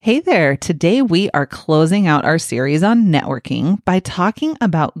Hey there. Today we are closing out our series on networking by talking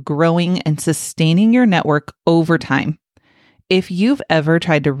about growing and sustaining your network over time. If you've ever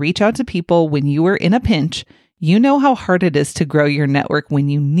tried to reach out to people when you were in a pinch, you know how hard it is to grow your network when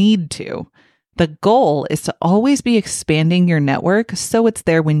you need to. The goal is to always be expanding your network so it's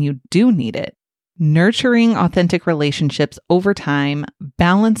there when you do need it. Nurturing authentic relationships over time,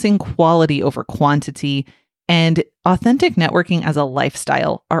 balancing quality over quantity, and authentic networking as a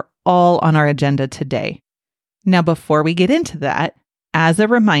lifestyle are all on our agenda today. Now, before we get into that, as a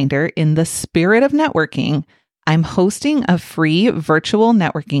reminder, in the spirit of networking, I'm hosting a free virtual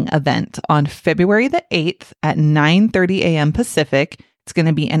networking event on February the 8th at 9:30 a.m. Pacific. It's going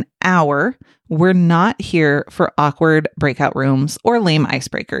to be an hour. We're not here for awkward breakout rooms or lame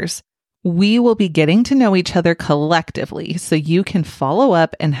icebreakers. We will be getting to know each other collectively so you can follow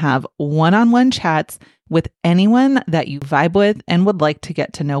up and have one-on-one chats with anyone that you vibe with and would like to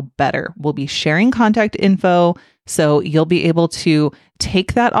get to know better. We'll be sharing contact info, so you'll be able to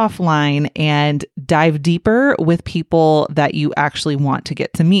take that offline and dive deeper with people that you actually want to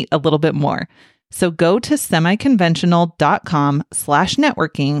get to meet a little bit more. So go to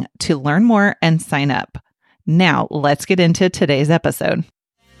semiconventional.com/networking to learn more and sign up. Now, let's get into today's episode.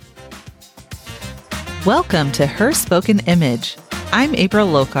 Welcome to Her Spoken Image. I'm April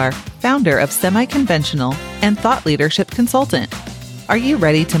Lokar, founder of Semi-Conventional and thought leadership consultant. Are you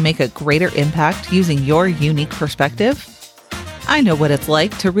ready to make a greater impact using your unique perspective? I know what it's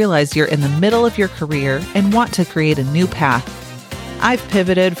like to realize you're in the middle of your career and want to create a new path. I've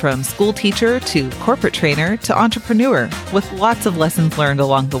pivoted from school teacher to corporate trainer to entrepreneur with lots of lessons learned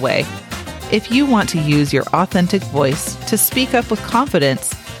along the way. If you want to use your authentic voice to speak up with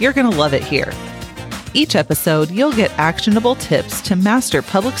confidence, you're going to love it here. Each episode, you'll get actionable tips to master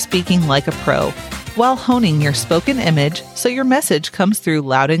public speaking like a pro while honing your spoken image so your message comes through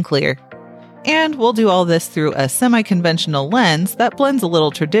loud and clear. And we'll do all this through a semi-conventional lens that blends a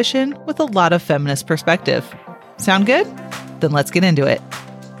little tradition with a lot of feminist perspective. Sound good? Then let's get into it.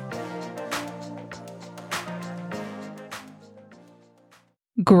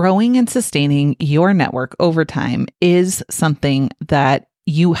 Growing and sustaining your network over time is something that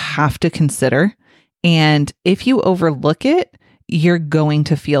you have to consider. And if you overlook it, you're going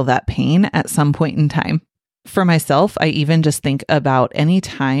to feel that pain at some point in time. For myself, I even just think about any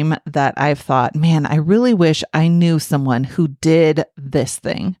time that I've thought, man, I really wish I knew someone who did this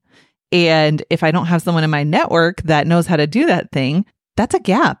thing. And if I don't have someone in my network that knows how to do that thing, that's a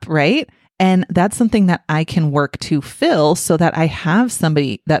gap, right? And that's something that I can work to fill so that I have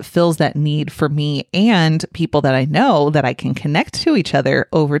somebody that fills that need for me and people that I know that I can connect to each other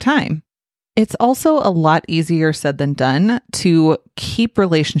over time. It's also a lot easier said than done to keep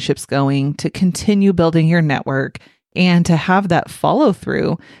relationships going, to continue building your network, and to have that follow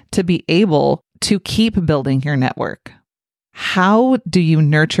through to be able to keep building your network. How do you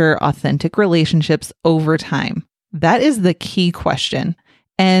nurture authentic relationships over time? That is the key question.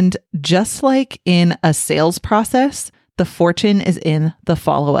 And just like in a sales process, the fortune is in the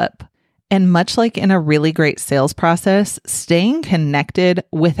follow-up. And much like in a really great sales process, staying connected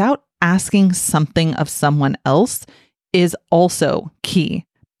without asking something of someone else is also key.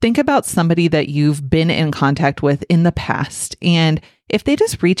 Think about somebody that you've been in contact with in the past. And if they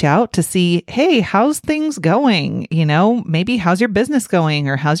just reach out to see, hey, how's things going? Maybe how's your business going?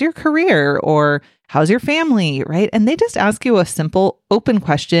 Or how's your career? Or how's your family? Right? And they just ask you a simple, open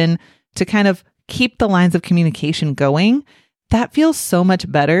question to kind of keep the lines of communication going. That feels so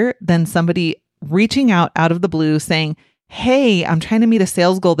much better than somebody reaching out of the blue saying, hey, I'm trying to meet a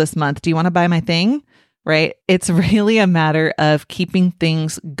sales goal this month. Do you want to buy my thing? Right? It's really a matter of keeping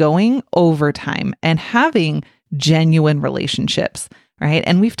things going over time and having genuine relationships, right?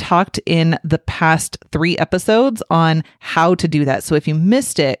 And we've talked in the past 3 episodes on how to do that. So if you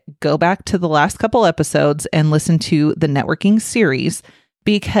missed it, go back to the last couple episodes and listen to the networking series,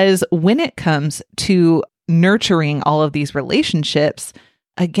 because when it comes to nurturing all of these relationships,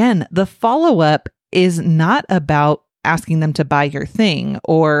 again, the follow-up is not about asking them to buy your thing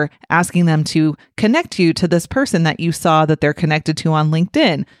or asking them to connect you to this person that you saw that they're connected to on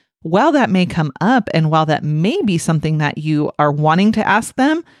LinkedIn. While that may come up and while that may be something that you are wanting to ask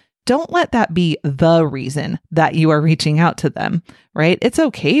them, don't let that be the reason that you are reaching out to them, right? It's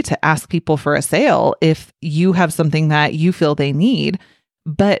okay to ask people for a sale if you have something that you feel they need,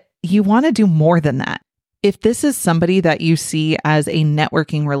 but you want to do more than that. If this is somebody that you see as a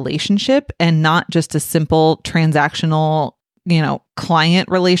networking relationship and not just a simple transactional, client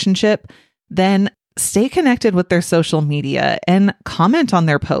relationship, then stay connected with their social media and comment on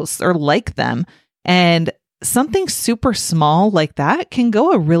their posts or like them and something super small like that can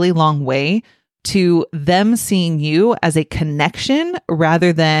go a really long way to them seeing you as a connection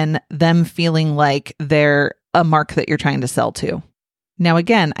rather than them feeling like they're a mark that you're trying to sell to. Now,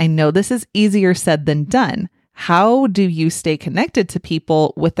 again, I know this is easier said than done. How do you stay connected to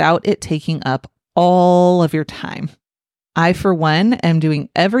people without it taking up all of your time? I, for one, am doing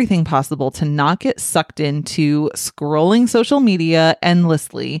everything possible to not get sucked into scrolling social media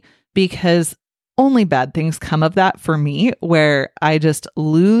endlessly, because only bad things come of that for me, where I just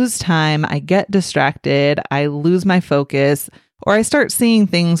lose time, I get distracted, I lose my focus, or I start seeing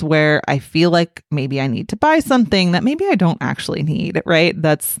things where I feel like maybe I need to buy something that maybe I don't actually need, right?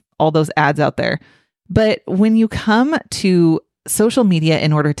 That's all those ads out there. But when you come to social media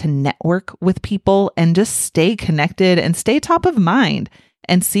in order to network with people and just stay connected and stay top of mind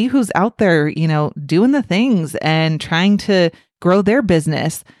and see who's out there, doing the things and trying to grow their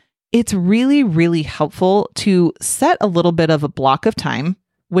business, it's really, really helpful to set a little bit of a block of time,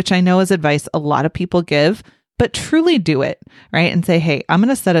 which I know is advice a lot of people give, but truly do it, right? And say, hey, I'm going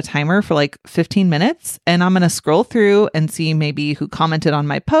to set a timer for like 15 minutes and I'm going to scroll through and see maybe who commented on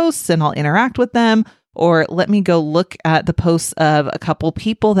my posts and I'll interact with them. Or let me go look at the posts of a couple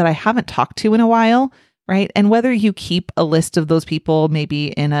people that I haven't talked to in a while, right? And whether you keep a list of those people, maybe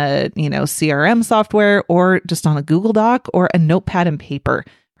in a, CRM software or just on a Google Doc or a notepad and paper,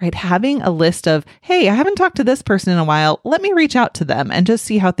 right? Having a list of, hey, I haven't talked to this person in a while. Let me reach out to them and just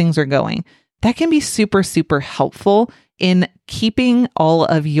see how things are going. That can be super, super helpful in keeping all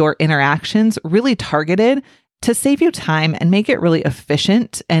of your interactions really targeted to save you time and make it really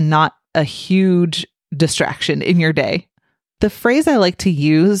efficient and not a huge distraction in your day. The phrase I like to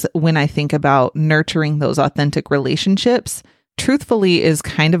use when I think about nurturing those authentic relationships, truthfully, is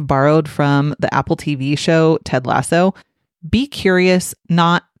kind of borrowed from the Apple TV show Ted Lasso. Be curious,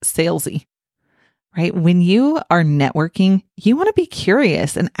 not salesy, right? When you are networking, you want to be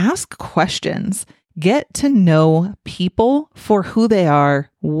curious and ask questions. Get to know people for who they are,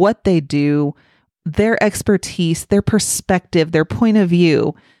 what they do, their expertise, their perspective, their point of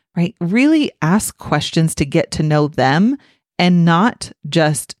view, right? Really ask questions to get to know them and not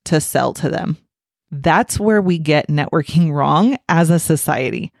just to sell to them. That's where we get networking wrong as a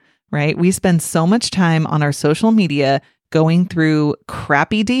society, right? We spend so much time on our social media going through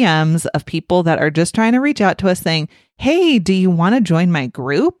crappy DMs of people that are just trying to reach out to us saying, hey, do you want to join my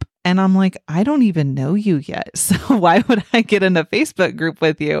group? And I'm like, I don't even know you yet. So why would I get in a Facebook group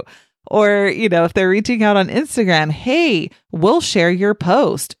with you? Or, if they're reaching out on Instagram, hey, we'll share your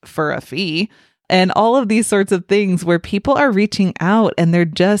post for a fee. And all of these sorts of things where people are reaching out and they're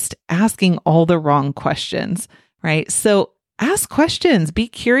just asking all the wrong questions, right? So ask questions, be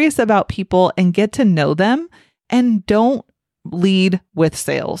curious about people and get to know them, and don't lead with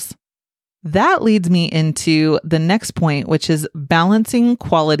sales. That leads me into the next point, which is balancing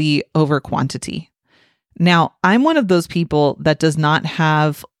quality over quantity. Now, I'm one of those people that does not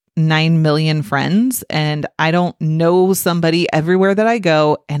have 9 million friends, and I don't know somebody everywhere that I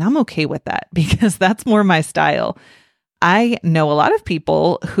go, and I'm okay with that because that's more my style. I know a lot of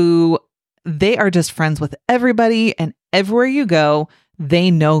people who they are just friends with everybody, and everywhere you go, they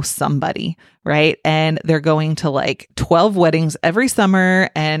know somebody, right? And they're going to like 12 weddings every summer,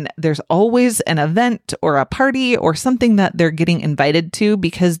 and there's always an event or a party or something that they're getting invited to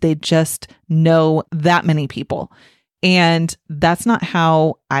because they just know that many people. And that's not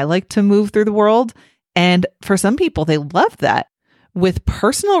how I like to move through the world. And for some people, they love that. With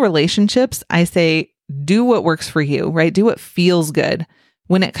personal relationships, I say, do what works for you, right? Do what feels good.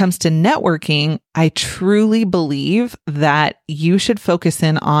 When it comes to networking, I truly believe that you should focus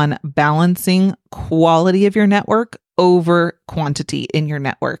in on balancing quality of your network over quantity in your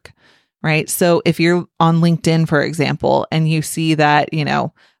network, right? So if you're on LinkedIn, for example, and you see that,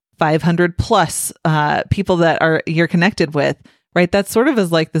 500 plus people that you're connected with, right? That sort of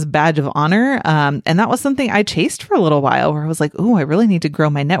is like this badge of honor. And that was something I chased for a little while where I was like, oh, I really need to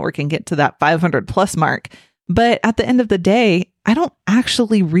grow my network and get to that 500 plus mark. But at the end of the day, I don't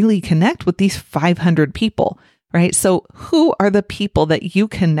actually really connect with these 500 people, right? So who are the people that you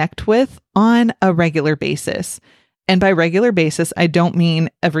connect with on a regular basis? And by regular basis, I don't mean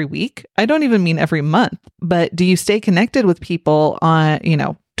every week. I don't even mean every month. But do you stay connected with people on,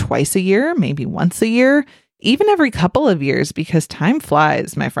 twice a year, maybe once a year, even every couple of years, because time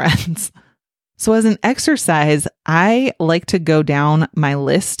flies, my friends. So as an exercise, I like to go down my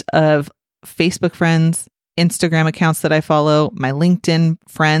list of Facebook friends, Instagram accounts that I follow, my LinkedIn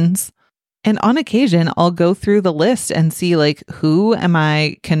friends. And on occasion, I'll go through the list and see like, who am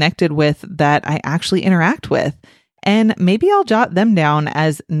I connected with that I actually interact with? And maybe I'll jot them down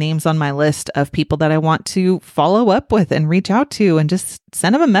as names on my list of people that I want to follow up with and reach out to and just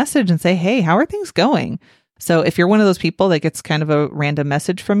send them a message and say, hey, how are things going? So if you're one of those people that gets kind of a random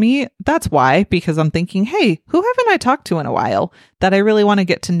message from me, that's why, because I'm thinking, hey, who haven't I talked to in a while that I really want to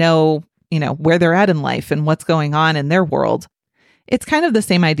get to know, where they're at in life and what's going on in their world. It's kind of the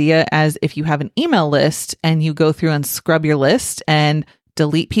same idea as if you have an email list and you go through and scrub your list and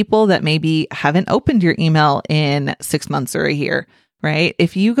delete people that maybe haven't opened your email in 6 months or a year, right?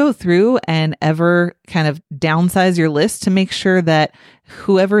 If you go through and ever kind of downsize your list to make sure that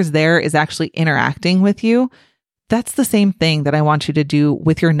whoever's there is actually interacting with you, that's the same thing that I want you to do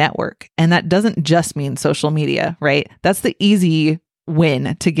with your network. And that doesn't just mean social media, right? That's the easy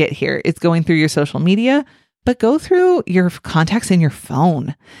win to get here. It's going through your social media, but go through your contacts in your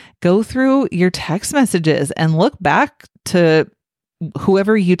phone, go through your text messages and look back to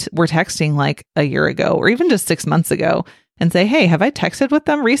whoever you were texting like a year ago or even just 6 months ago and say, hey, have I texted with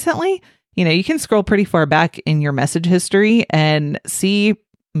them recently? You can scroll pretty far back in your message history and see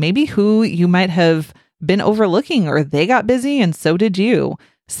maybe who you might have been overlooking or they got busy and so did you.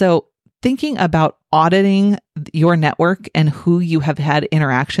 So thinking about auditing your network and who you have had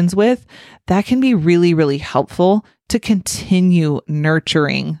interactions with, that can be really, really helpful to continue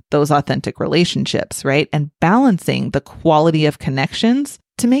nurturing those authentic relationships, right? And balancing the quality of connections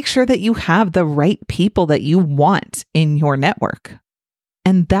to make sure that you have the right people that you want in your network.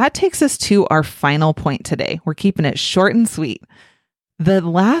 And that takes us to our final point today. We're keeping it short and sweet. The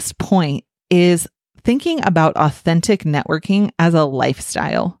last point is thinking about authentic networking as a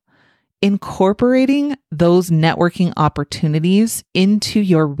lifestyle. Incorporating those networking opportunities into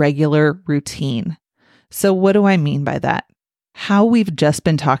your regular routine. So what do I mean by that? How we've just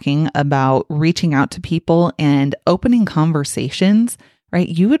been talking about reaching out to people and opening conversations, right?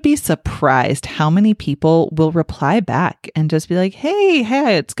 You would be surprised how many people will reply back and just be like, hey,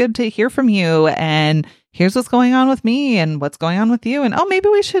 it's good to hear from you. And here's what's going on with me and what's going on with you. And maybe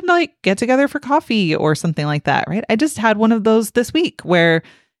we should get together for coffee or something like that, right? I just had one of those this week where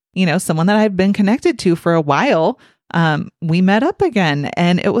someone that I've been connected to for a while, we met up again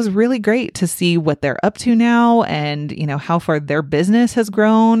and it was really great to see what they're up to now and, how far their business has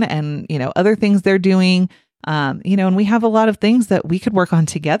grown and, other things they're doing. And we have a lot of things that we could work on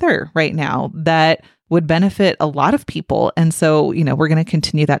together right now that would benefit a lot of people. And so, we're going to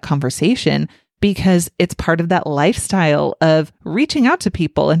continue that conversation because it's part of that lifestyle of reaching out to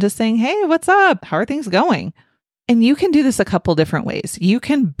people and just saying, hey, what's up? How are things going? And you can do this a couple different ways. You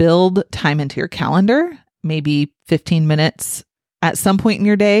can build time into your calendar, maybe 15 minutes at some point in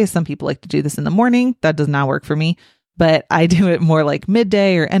your day. Some people like to do this in the morning. That does not work for me, but I do it more like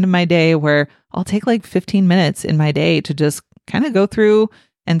midday or end of my day where I'll take 15 minutes in my day to just kind of go through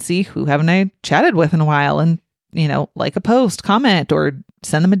and see who haven't I chatted with in a while and, like a post, comment, or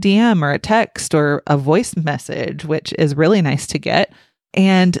send them a DM or a text or a voice message, which is really nice to get.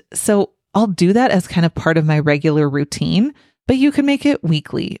 And so I'll do that as kind of part of my regular routine, but you can make it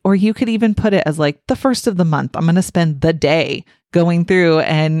weekly, or you could even put it as the first of the month. I'm going to spend the day going through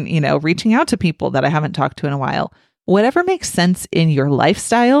and, reaching out to people that I haven't talked to in a while. Whatever makes sense in your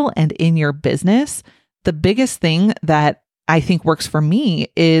lifestyle and in your business, the biggest thing that I think works for me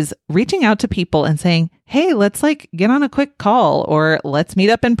is reaching out to people and saying, hey, let's get on a quick call or let's meet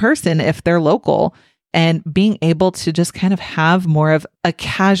up in person if they're local. And being able to just kind of have more of a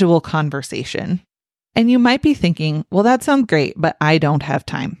casual conversation. And you might be thinking, well, that sounds great, but I don't have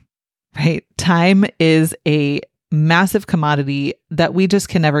time, right? Time is a massive commodity that we just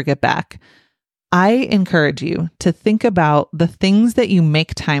can never get back. I encourage you to think about the things that you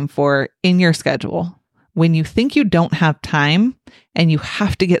make time for in your schedule. When you think you don't have time and you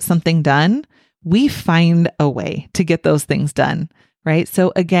have to get something done, we find a way to get those things done, right?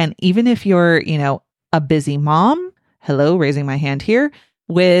 So again, even if you're, a busy mom, hello, raising my hand here,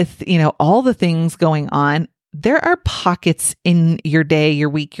 with, all the things going on, there are pockets in your day, your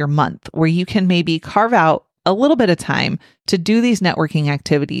week, your month, where you can maybe carve out a little bit of time to do these networking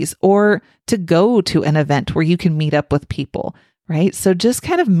activities or to go to an event where you can meet up with people, right? So just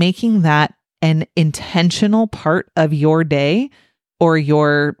kind of making that an intentional part of your day or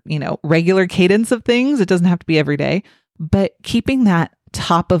your, regular cadence of things. It doesn't have to be every day, but keeping that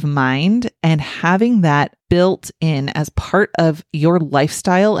top of mind and having that built in as part of your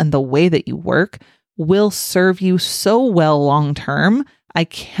lifestyle and the way that you work will serve you so well long term. I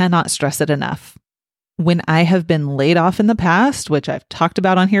cannot stress it enough. When I have been laid off in the past, which I've talked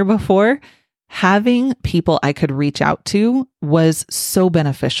about on here before, having people I could reach out to was so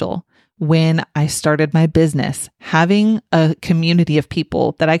beneficial. when I started my business, having a community of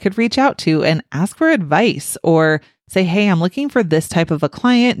people that I could reach out to and ask for advice or say, hey, I'm looking for this type of a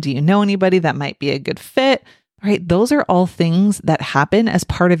client. Do you know anybody that might be a good fit? Right? Those are all things that happen as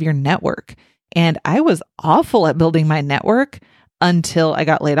part of your network. And I was awful at building my network until I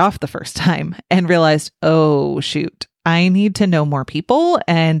got laid off the first time and realized, oh, shoot, I need to know more people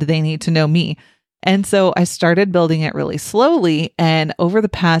and they need to know me. And so I started building it really slowly. And over the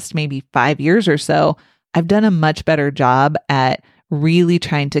past maybe 5 years or so, I've done a much better job at really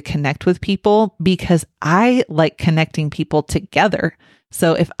trying to connect with people because I like connecting people together.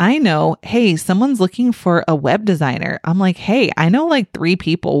 So if I know, hey, someone's looking for a web designer, I'm like, hey, I know like 3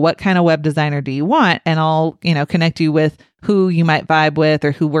 people. What kind of web designer do you want? And I'll, connect you with who you might vibe with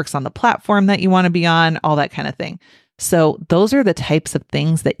or who works on the platform that you want to be on, all that kind of thing. So those are the types of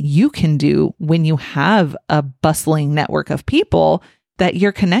things that you can do when you have a bustling network of people that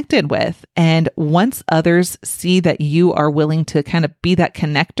you're connected with. And once others see that you are willing to kind of be that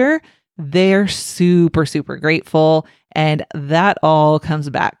connector, they're super, super grateful. And that all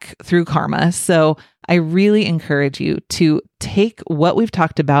comes back through karma. So I really encourage you to take what we've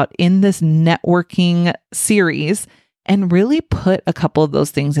talked about in this networking series and really put a couple of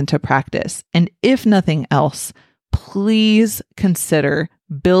those things into practice. And if nothing else, please consider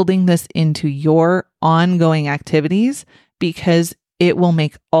building this into your ongoing activities because it will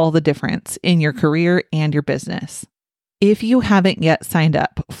make all the difference in your career and your business. If you haven't yet signed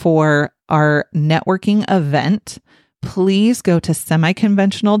up for our networking event, please go to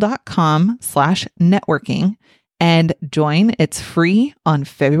semiconventional.com/networking and join. It's free on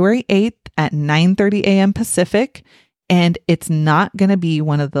February 8th at 9:30 a.m. Pacific. And it's not going to be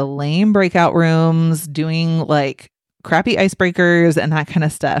one of the lame breakout rooms doing like crappy icebreakers and that kind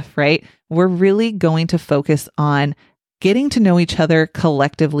of stuff, right? We're really going to focus on getting to know each other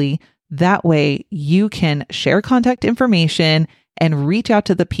collectively. That way you can share contact information and reach out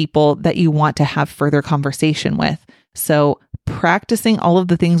to the people that you want to have further conversation with. So practicing all of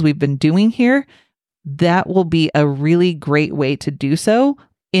the things we've been doing here, that will be a really great way to do so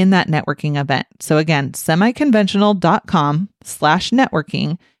in that networking event. So again,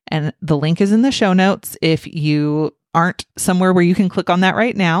 semiconventional.com/networking. And the link is in the show notes. If you aren't somewhere where you can click on that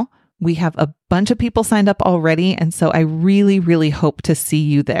right now, we have a bunch of people signed up already. And so I really, really hope to see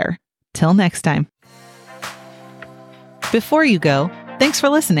you there. Till next time. Before you go, thanks for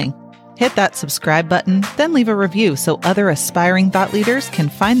listening. Hit that subscribe button, then leave a review so other aspiring thought leaders can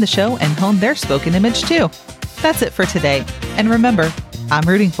find the show and hone their spoken image too. That's it for today. And remember, I'm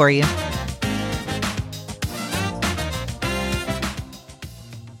rooting for you.